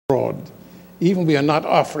abroad, even we are not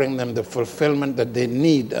offering them the fulfillment that they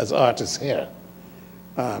need as artists here.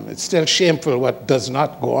 It's still shameful what does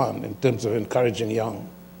not go on in terms of encouraging young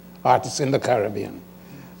artists in the Caribbean.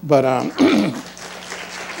 But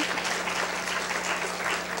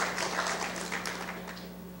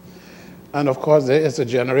and of course, there is a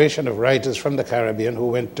generation of writers from the Caribbean who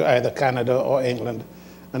went to either Canada or England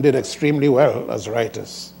and did extremely well as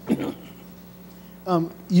writers.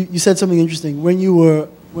 You said something interesting. When you were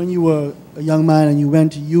a young man and you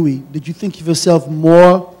went to UWI, did you think of yourself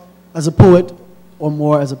more as a poet or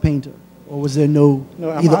more as a painter? Or was there no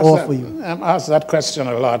either or for you? I'm asked that question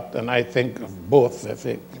a lot, and I think of both, I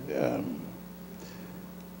think.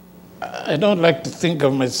 I don't like to think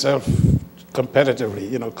of myself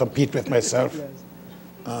competitively, compete with myself. Yes.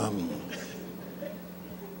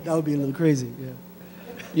 That would be a little crazy, yeah.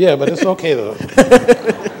 Yeah, but it's okay, though.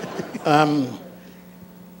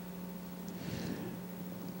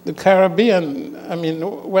 The Caribbean,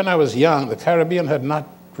 when I was young, the Caribbean had not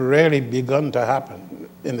really begun to happen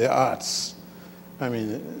in the arts.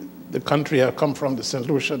 The country I come from, the St.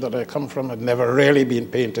 Lucia that I come from, had never really been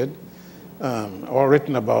painted or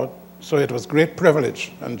written about. So it was great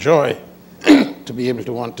privilege and joy to be able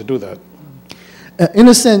to want to do that. In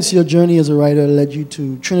a sense, your journey as a writer led you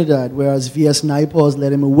to Trinidad, whereas V.S. Naipaul's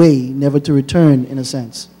led him away, never to return, in a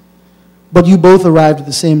sense. But you both arrived at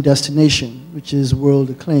the same destination, which is world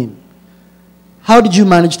acclaim. How did you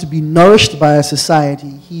manage to be nourished by a society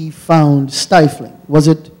he found stifling? Was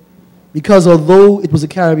it because although it was a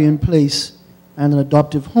Caribbean place and an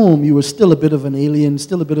adoptive home, you were still a bit of an alien,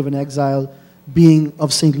 still a bit of an exile, being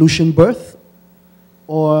of St. Lucian birth?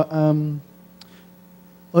 Or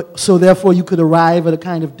so therefore you could arrive at a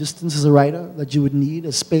kind of distance as a writer that you would need,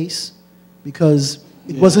 a space, because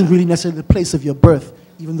it wasn't really necessarily the place of your birth,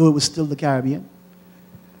 even though it was still the Caribbean?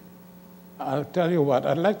 I'll tell you what,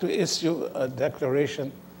 I'd like to issue a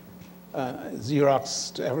declaration,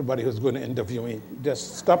 Xerox, to everybody who's going to interview me.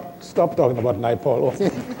 Just stop talking about Naipaul, okay?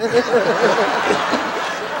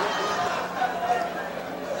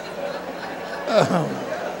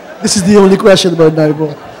 This is the only question about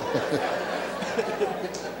Naipaul.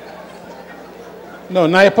 No,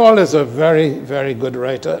 Naipaul is a very, very good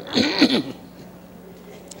writer.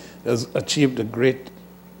 Has achieved a great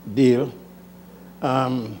deal.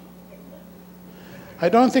 I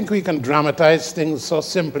don't think we can dramatize things so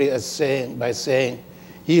simply as by saying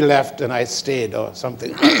he left and I stayed or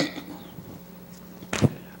something.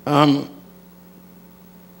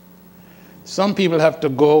 Some people have to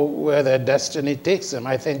go where their destiny takes them.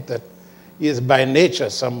 I think that he is by nature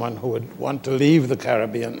someone who would want to leave the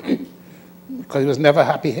Caribbean because he was never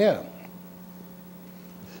happy here.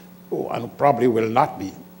 And probably will not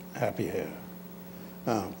be happy here.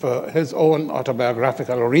 For his own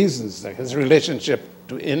autobiographical reasons, like his relationship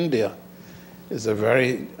to India is a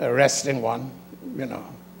very arresting one,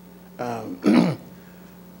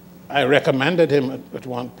 I recommended him at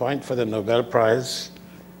one point for the Nobel Prize,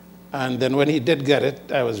 and then when he did get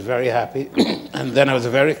it, I was very happy, and then I was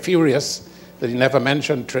very furious that he never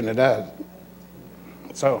mentioned Trinidad.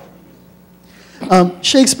 So.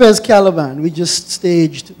 Shakespeare's Caliban, we just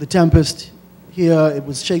staged The Tempest here. It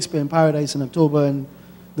was Shakespeare in Paradise in October, and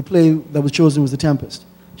the play that was chosen was The Tempest.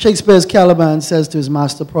 Shakespeare's Caliban says to his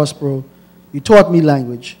master Prospero, "You taught me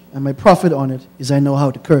language, and my profit on it is I know how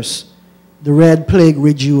to curse. The red plague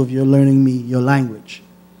rid you of your learning me your language."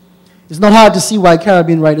 It's not hard to see why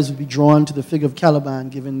Caribbean writers would be drawn to the figure of Caliban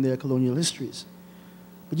given their colonial histories.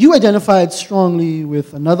 But you identified strongly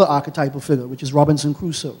with another archetypal figure, which is Robinson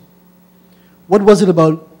Crusoe. What was it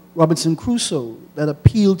about Robinson Crusoe that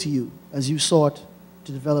appealed to you as you sought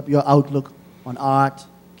to develop your outlook on art,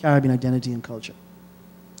 Caribbean identity, and culture?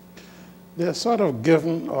 They're sort of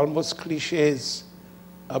given almost cliches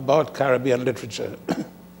about Caribbean literature.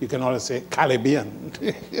 You can always say Caribbean,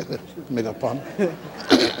 make a pun.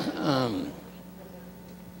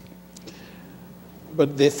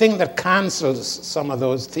 But the thing that cancels some of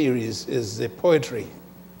those theories is the poetry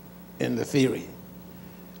in the theory.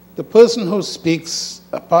 The person who speaks,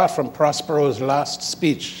 apart from Prospero's last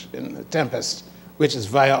speech in The Tempest, which is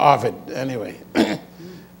via Ovid anyway,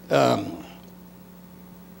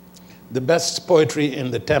 the best poetry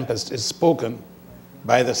in The Tempest is spoken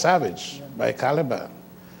by the savage, by Caliban.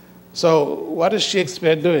 So what is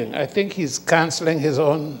Shakespeare doing? I think he's canceling his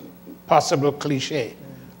own possible cliche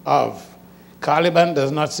of Caliban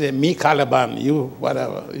does not say, "Me Caliban, you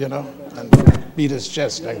whatever," and beat his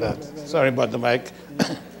chest like that. Sorry about the mic.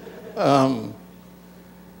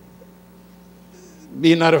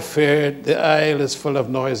 Be not afraid, the isle is full of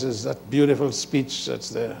noises, that beautiful speech that's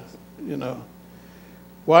there,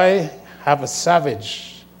 Why have a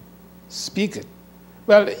savage speak it.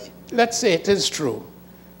 Well, let's say it is true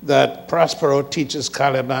that Prospero teaches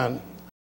Caliban